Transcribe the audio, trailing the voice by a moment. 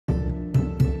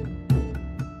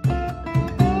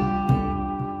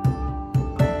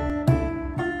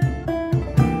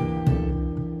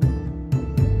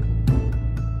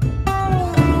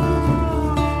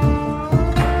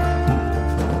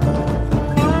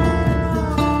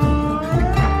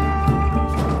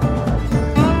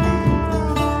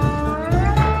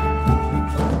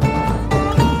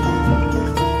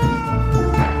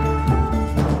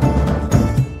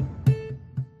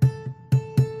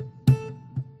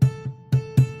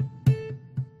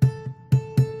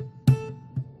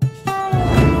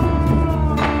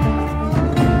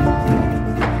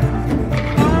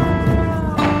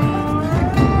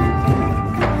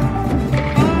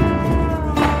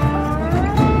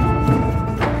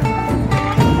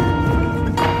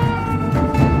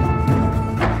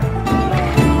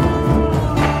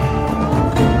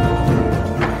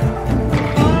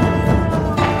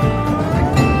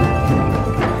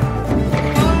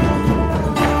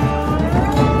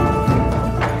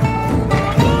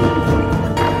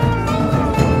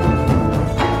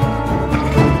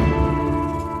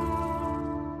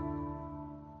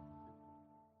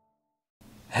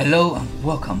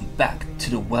welcome back to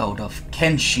the world of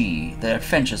Kenshi, the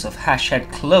adventures of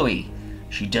Hashhead Chloe.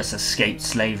 She just escaped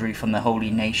slavery from the Holy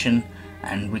Nation,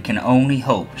 and we can only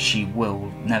hope she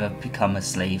will never become a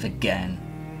slave again.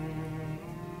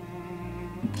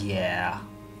 Yeah.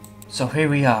 So here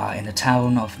we are in the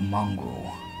town of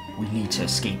Mongrel. We need to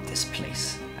escape this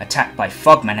place. Attacked by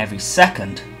frogmen every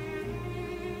second.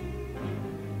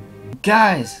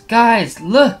 Guys,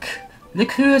 look!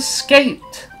 Look who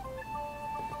escaped!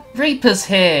 Reaper's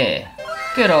here!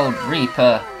 Good old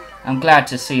Reaper. I'm glad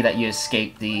to see that you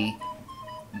escaped the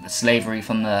slavery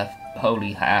from the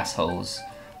holy assholes.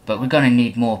 But we're gonna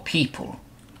need more people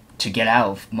to get out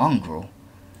of Mongrel.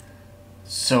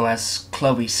 So as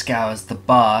Chloe scours the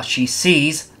bar, she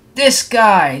sees this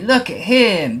guy! Look at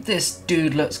him! This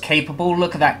dude looks capable.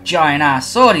 Look at that giant ass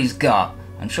sword he's got.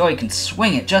 I'm sure he can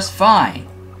swing it just fine.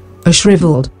 A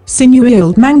shriveled, sinewy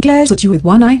old man glares at you with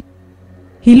one eye.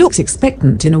 He looks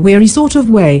expectant in a weary sort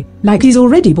of way, like he's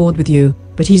already bored with you,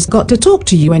 but he's got to talk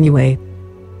to you anyway.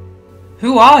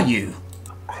 Who are you?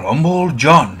 Crumble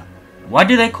John. Why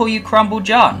do they call you Crumble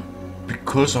John?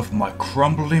 Because of my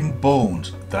crumbling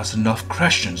bones. That's enough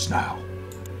questions now.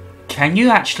 Can you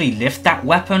actually lift that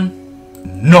weapon?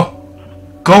 No!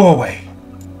 Go away!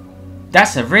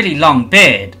 That's a really long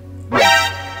beard.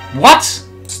 What?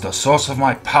 It's the source of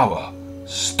my power.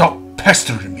 Stop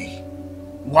pestering me.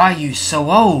 Why are you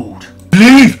so old?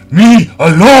 Leave me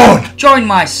alone! Join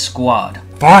my squad.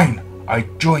 Fine, I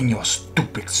join your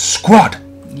stupid squad.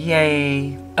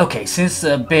 Yay. Okay, since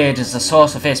the beard is the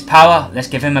source of his power, let's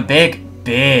give him a big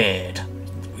beard.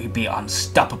 We'd be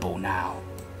unstoppable now.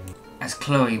 As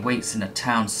Chloe waits in the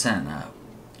town centre,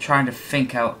 trying to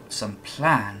think out some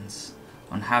plans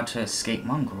on how to escape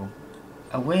Mongrel,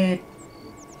 a weird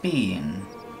being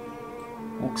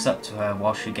walks up to her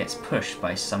while she gets pushed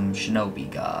by some shinobi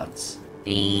guards.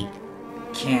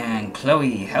 Can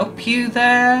Chloe help you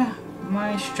there,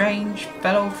 my strange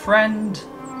fellow friend?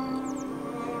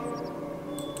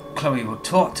 Chloe will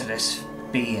talk to this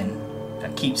being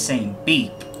that keeps saying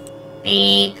beep.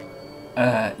 Beep.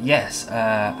 Yes,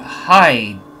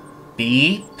 hi,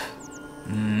 beep.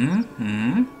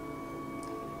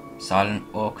 Silent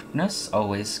awkwardness,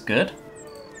 always good.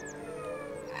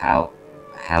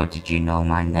 How did you know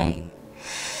my name?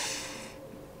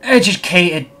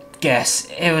 Educated guess.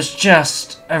 It was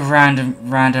just a random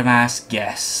ass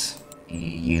guess.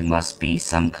 You must be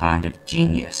some kind of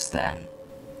genius then.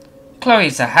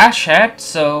 Chloe's a hashhead,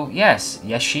 so yes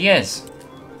she is.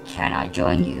 Can I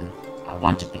join you? I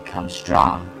want to become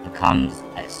strong, become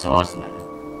a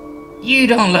swordsman. You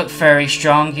don't look very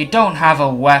strong, you don't have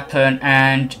a weapon,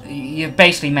 and you're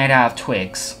basically made out of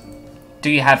twigs. Do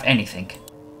you have anything?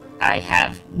 I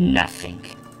have nothing.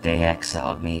 They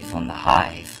exiled me from the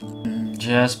hive.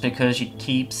 Just because you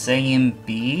keep saying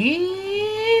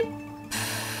beep?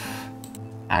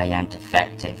 I am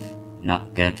defective,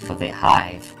 not good for the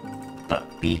hive.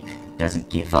 But Beep doesn't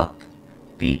give up.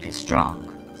 Beep is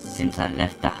strong. Since I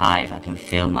left the hive, I can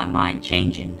feel my mind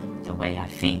changing. The way I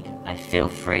think, I feel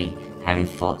free, having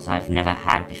thoughts I've never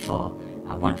had before.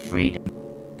 I want freedom.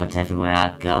 But everywhere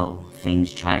I go,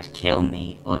 things try to kill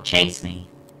me or chase me.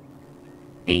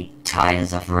 Beep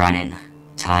tires of running,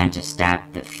 time to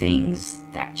stab the things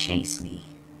that chase me.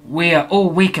 We are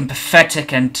all weak and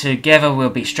pathetic, and together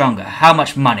we'll be stronger. How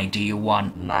much money do you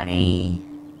want? Money?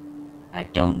 I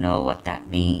don't know what that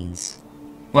means.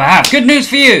 Well, I have good news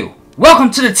for you!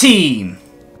 Welcome to the team!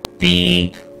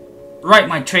 Beep. Right,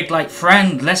 my twig-like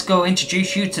friend, let's go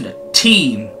introduce you to the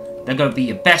team. They're gonna be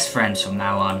your best friends from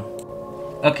now on.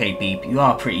 Okay, Beep, you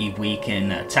are pretty weak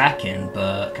in attacking,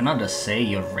 but can I just say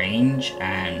your range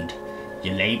and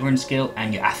your labouring skill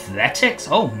and your athletics?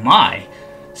 Oh my!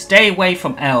 Stay away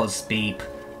from Els, Beep.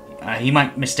 He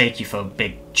might mistake you for a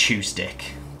big chew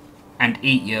stick. And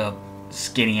eat your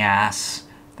skinny ass,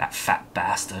 that fat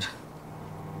bastard.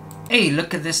 Hey,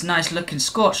 look at this nice looking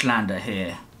Scorchlander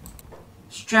here.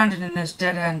 Stranded in this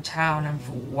dead-end town, and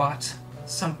for what?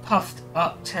 Some puffed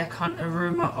up tech hunter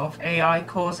rumour of AI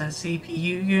cores and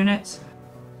CPU units?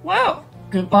 Well,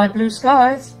 goodbye blue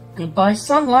skies, goodbye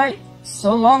sunlight,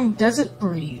 so long desert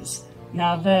breeze.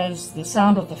 Now there's the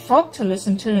sound of the frog to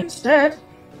listen to instead.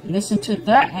 Listen to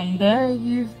that and there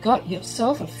you've got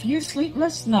yourself a few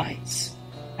sleepless nights.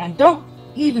 And don't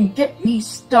even get me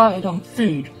started on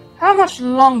food. How much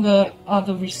longer are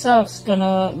the reserves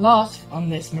gonna last on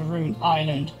this maroon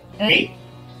island, eh?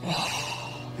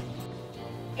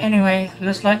 Anyway,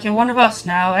 looks like you're one of us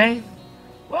now, eh?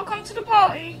 Welcome to the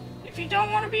party. If you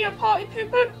don't want to be a party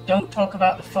pooper, don't talk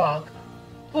about the fog.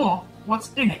 Or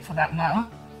what's in it for that matter.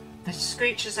 The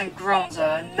screeches and groans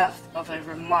are enough of a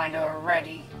reminder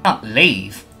already. Can't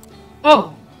leave.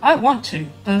 Oh, I want to,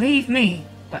 believe me,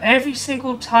 but every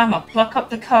single time I pluck up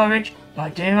the courage, my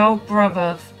dear old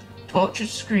brother's tortured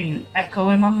scream echo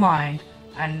in my mind,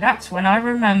 and that's when I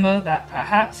remember that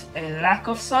perhaps a lack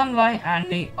of sunlight and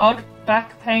the odd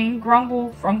back pain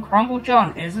grumble from Crumble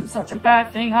John isn't such a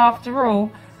bad thing after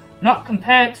all, not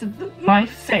compared to my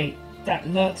fate that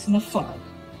lurks in the fog.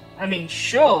 I mean,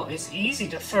 sure, it's easy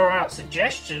to throw out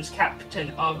suggestions,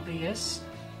 Captain Obvious,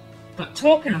 but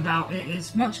talking about it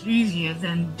is much easier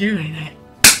than doing it.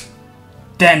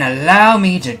 Then allow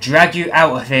me to drag you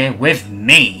out of here with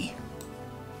me.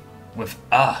 With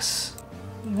us.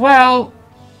 Well,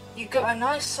 you got a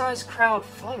nice sized crowd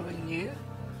following you,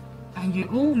 and you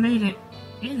all made it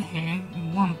in here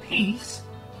in one piece.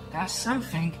 That's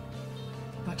something.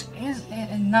 But is it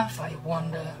enough, I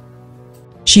wonder?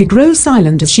 She grows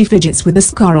silent as she fidgets with the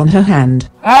scar on her hand.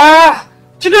 Ah!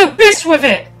 To do this with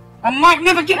it! I might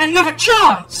never get another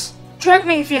chance! Drag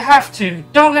me if you have to.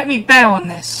 Don't let me bail on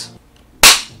this.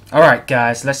 Alright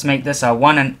guys, let's make this our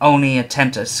one and only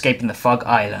attempt at escaping the Fog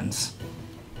Islands.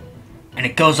 And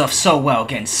it goes off so well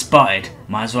getting spotted.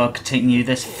 Might as well continue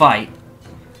this fight.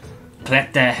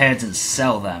 Collect their heads and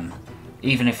sell them.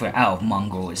 Even if we're out of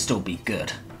mongrel, it'll still be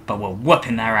good. But we're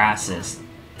whooping their asses.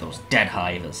 Those dead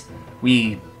hivers.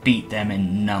 We beat them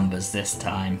in numbers this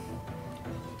time.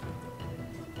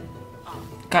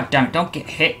 God damn it, don't get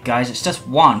hit guys, it's just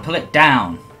one, pull it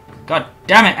down. God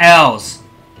damn it, Els!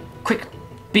 Quick,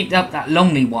 beat up that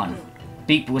lonely one.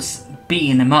 Beep was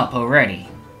beating him up already.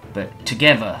 But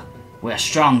together, we're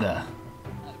stronger.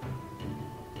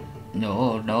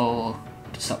 No.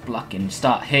 Stop blocking,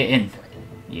 start hitting.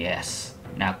 Yes,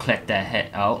 now collect their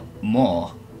head out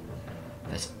more.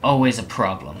 There's always a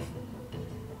problem.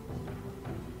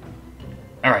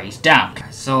 Alright, he's down.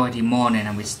 It's already morning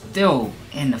and we're still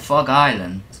in the Fog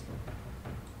Island.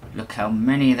 Look how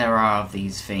many there are of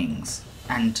these things.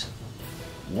 And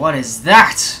what is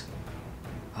that?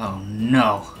 Oh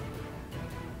no.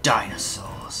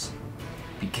 Dinosaurs.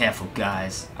 Be careful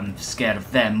guys. I'm scared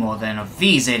of them more than of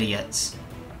these idiots.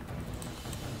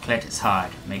 Collect its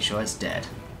hide. Make sure it's dead.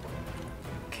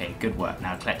 Okay, good work.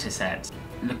 Now collect his head.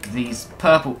 Look at these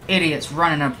purple idiots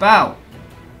running about.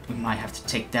 We might have to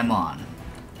take them on.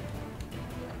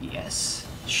 Yes,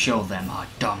 show them our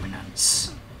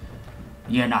dominance.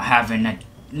 You're not having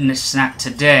a snack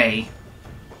today.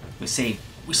 We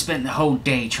spent the whole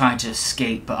day trying to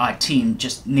escape, but our team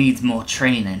just needs more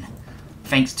training.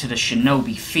 Thanks to the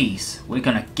Shinobi Feast, we're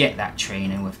gonna get that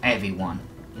training with everyone.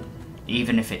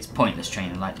 Even if it's pointless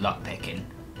training like lockpicking.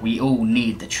 We all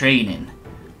need the training.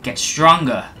 Get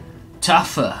stronger.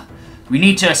 Tougher. We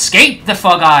need to escape the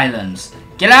Fog Islands.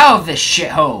 Get out of this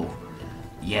shithole.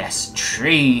 Yes,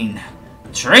 train.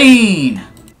 Train!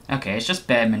 Okay, it's just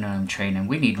bare minimum training.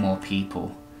 We need more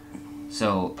people.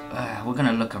 So, we're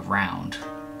gonna look around.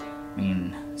 I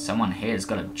mean, someone here's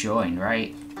gotta join,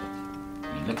 right?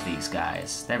 I mean, look at these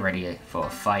guys. They're ready for a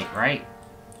fight, right?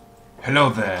 Hello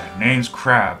there, name's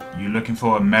Crab. You looking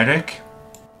for a medic?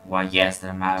 Why, yes, as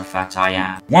a matter of fact, I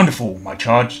am. Wonderful, my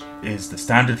charge is the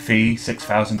standard fee,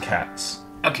 6,000 cats.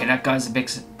 Okay, that guy's a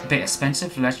bit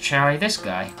expensive. Let's try this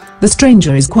guy. The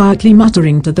stranger is quietly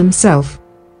muttering to themselves.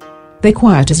 They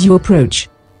quiet as you approach.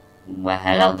 Well,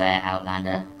 hello there,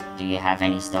 Outlander. Do you have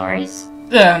any stories?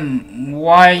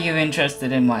 Why are you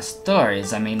interested in my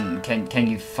stories? I mean, can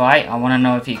you fight? I want to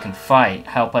know if you can fight.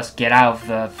 Help us get out of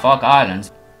the Fog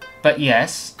Islands. But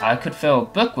yes, I could fill a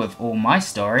book with all my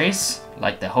stories.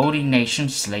 Like the Holy Nation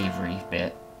slavery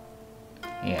bit.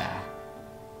 Yeah.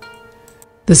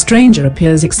 The stranger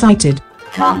appears excited.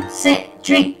 Come, sit,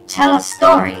 drink, tell us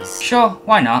stories. Sure,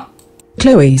 why not?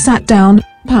 Chloe sat down,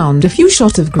 pound a few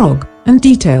shots of grog, and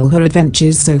detail her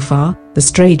adventures so far. The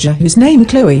stranger, whose name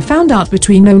Chloe found out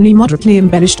between only moderately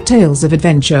embellished tales of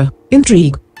adventure,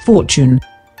 intrigue, fortune,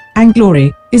 and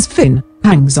glory, is Finn,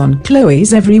 hangs on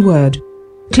Chloe's every word.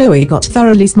 Chloe got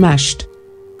thoroughly smashed.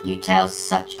 You tell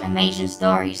such amazing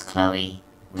stories, Chloe.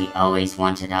 We always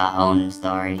wanted our own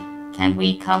story. Can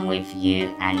we come with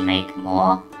you and make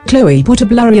more? Chloe put a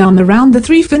blurry arm around the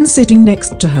three Finns sitting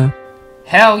next to her.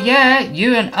 Hell yeah,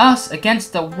 you and us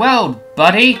against the world,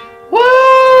 buddy!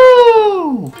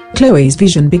 Woo! Chloe's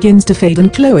vision begins to fade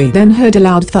and Chloe then heard a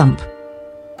loud thump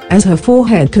as her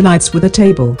forehead collides with a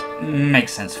table.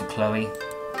 Makes sense for Chloe.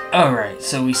 Alright,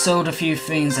 so we sold a few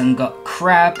things and got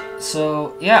crab,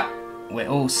 so yeah, we're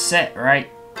all set, right?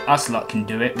 Us lot can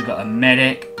do it. We got a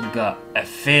medic, we got a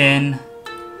Finn.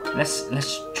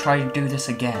 Let's try to do this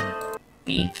again.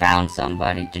 We found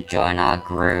somebody to join our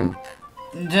group.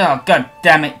 Oh, god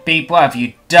damn it, Beep, what have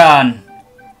you done?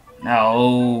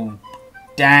 Oh,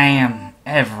 damn,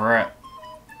 Everett.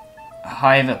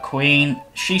 Hive Queen.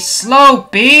 She's slow,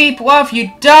 Beep! What have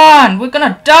you done? We're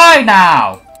gonna die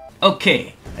now!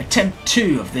 Okay, attempt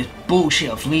 2 of this bullshit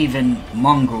of leaving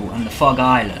Mongrel and the Fog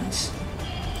Islands.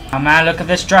 Oh man, look at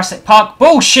this Jurassic Park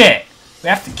bullshit! We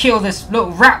have to kill this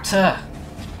little raptor!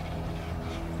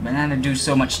 Banana do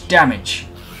so much damage.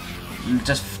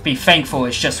 Just be thankful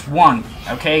it's just one,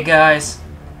 okay guys?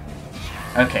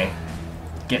 Okay,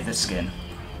 get the skin.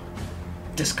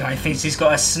 This guy thinks he's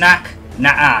got a snack?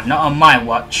 Nah, not on my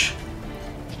watch.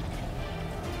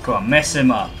 Go on, mess him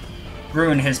up.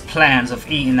 Ruin his plans of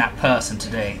eating that person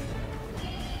today.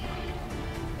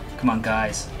 Come on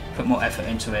guys, put more effort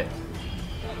into it.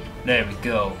 There we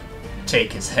go.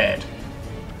 Take his head.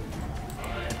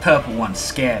 The purple ones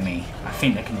scare me. I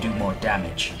think they can do more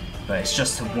damage. But it's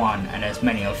just the one and there's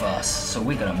many of us, so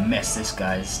we're gonna mess this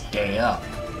guy's day up.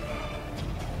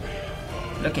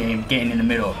 Look at him getting in the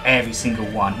middle of every single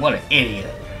one. What an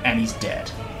idiot. And he's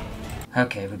dead.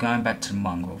 Okay, we're going back to the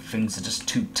Mongrel. Things are just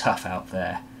too tough out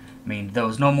there. I mean,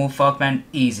 those normal Fogmen,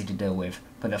 easy to deal with.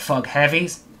 But the Fog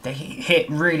Heavies, they hit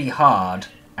really hard.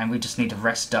 And we just need to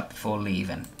rest up before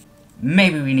leaving.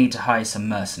 Maybe we need to hire some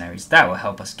mercenaries. That will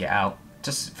help us get out.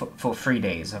 Just for 3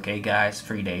 days, okay guys?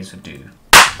 3 days will do.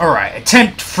 Alright,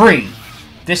 attempt 3.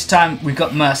 This time we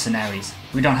got mercenaries.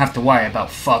 We don't have to worry about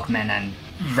Fogmen and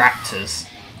raptors.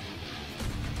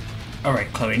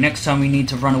 Alright Chloe, next time we need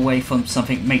to run away from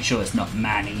something, make sure it's not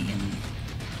man-eating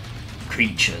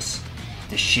creatures.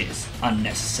 This shit is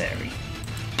unnecessary.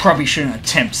 Probably shouldn't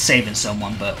attempt saving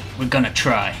someone, but we're gonna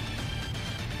try.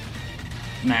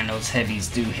 Man, those heavies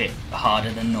do hit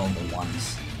harder than normal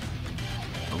ones.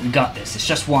 But we got this, it's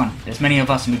just one. There's many of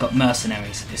us and we got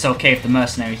mercenaries. It's okay if the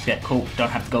mercenaries get caught, we don't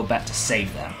have to go back to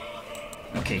save them.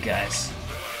 Okay guys.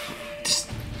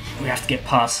 We have to get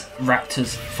past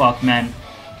raptors, Fogmen.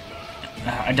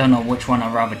 I don't know which one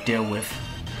I'd rather deal with.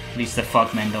 At least the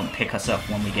Fogmen don't pick us up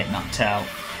when we get knocked out.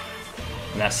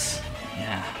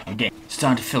 Yeah, we're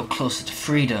starting to feel closer to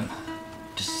freedom.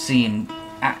 Just seeing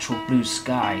actual blue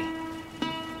sky.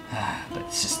 But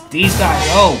it's just these guys,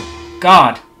 oh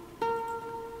god!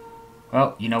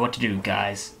 Well, you know what to do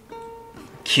guys.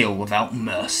 Kill without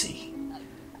mercy.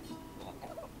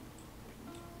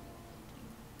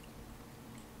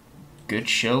 Good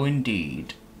show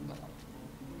indeed.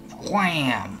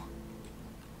 Wham!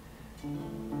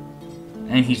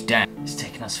 And he's dead. It's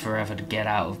taken us forever to get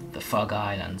out of the Fog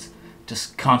Islands.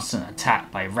 Just constant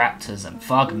attack by raptors and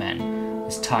fogmen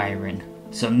is tiring.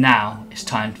 So now it's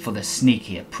time for the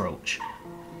sneaky approach.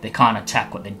 They can't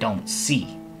attack what they don't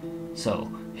see.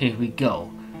 So here we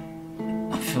go.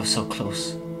 I feel so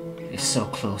close. It's so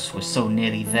close. We're so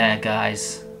nearly there,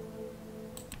 guys.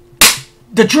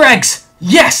 The dregs!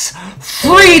 Yes!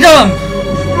 Freedom!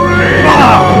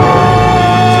 Ah!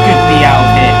 It's good to be out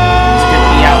here. It's good to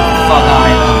be out of the Fog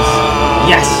Islands.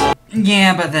 Yes!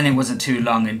 Yeah, but then it wasn't too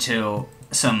long until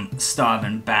some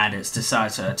starving bandits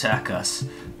decided to attack us.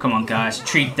 Come on, guys.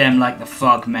 Treat them like the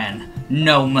Fogmen.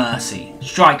 No mercy.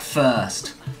 Strike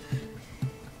first.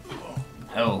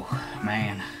 Oh,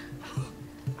 man.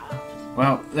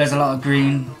 Well, there's a lot of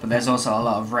green, but there's also a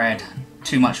lot of red.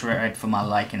 Too much red for my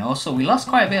liking. Also, we lost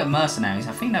quite a bit of mercenaries.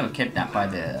 I think they were kidnapped by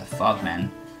the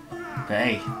Fogmen. But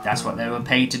hey, that's what they were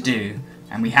paid to do.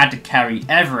 And we had to carry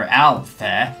Everett out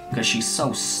there because she's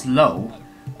so slow.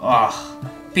 Ugh.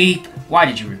 Beep, why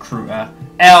did you recruit her?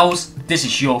 Els, this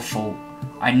is your fault.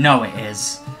 I know it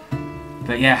is.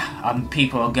 But yeah,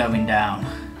 people are going down.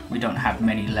 We don't have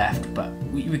many left, but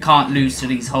we can't lose to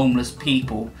these homeless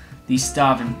people. These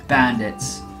starving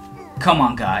bandits. Come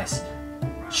on, guys.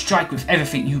 Strike with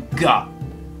everything you got.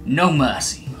 No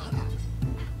mercy.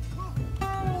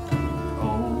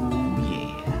 Oh,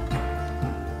 yeah.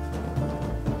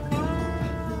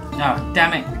 Oh,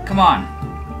 damn it. Come on.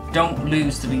 Don't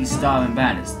lose to these starving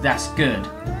bandits. That's good.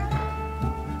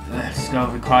 It's going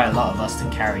to require a lot of us to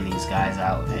carry these guys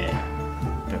out of here.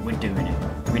 But we're doing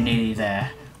it. We're nearly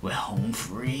there. We're home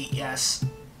free. Yes.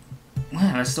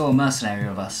 Well, there's still a mercenary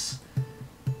of us.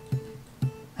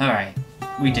 Alright.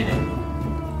 We did it.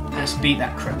 Let's beat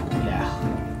that cripple, yeah.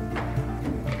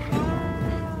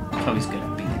 Chloe's good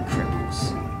at beating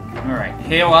cripples. Alright,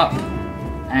 heal up.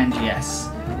 And yes,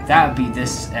 that would be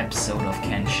this episode of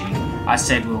Kenshi. I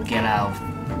said we'll get out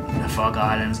of the Fog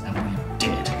Islands, and we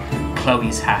did.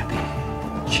 Chloe's happy.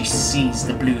 She sees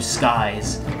the blue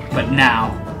skies. But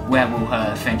now, where will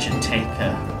her adventure take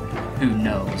her? Who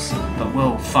knows? But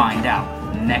we'll find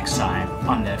out next time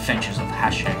on the Adventures of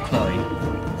 #Chloe.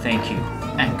 Thank you,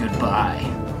 and goodbye.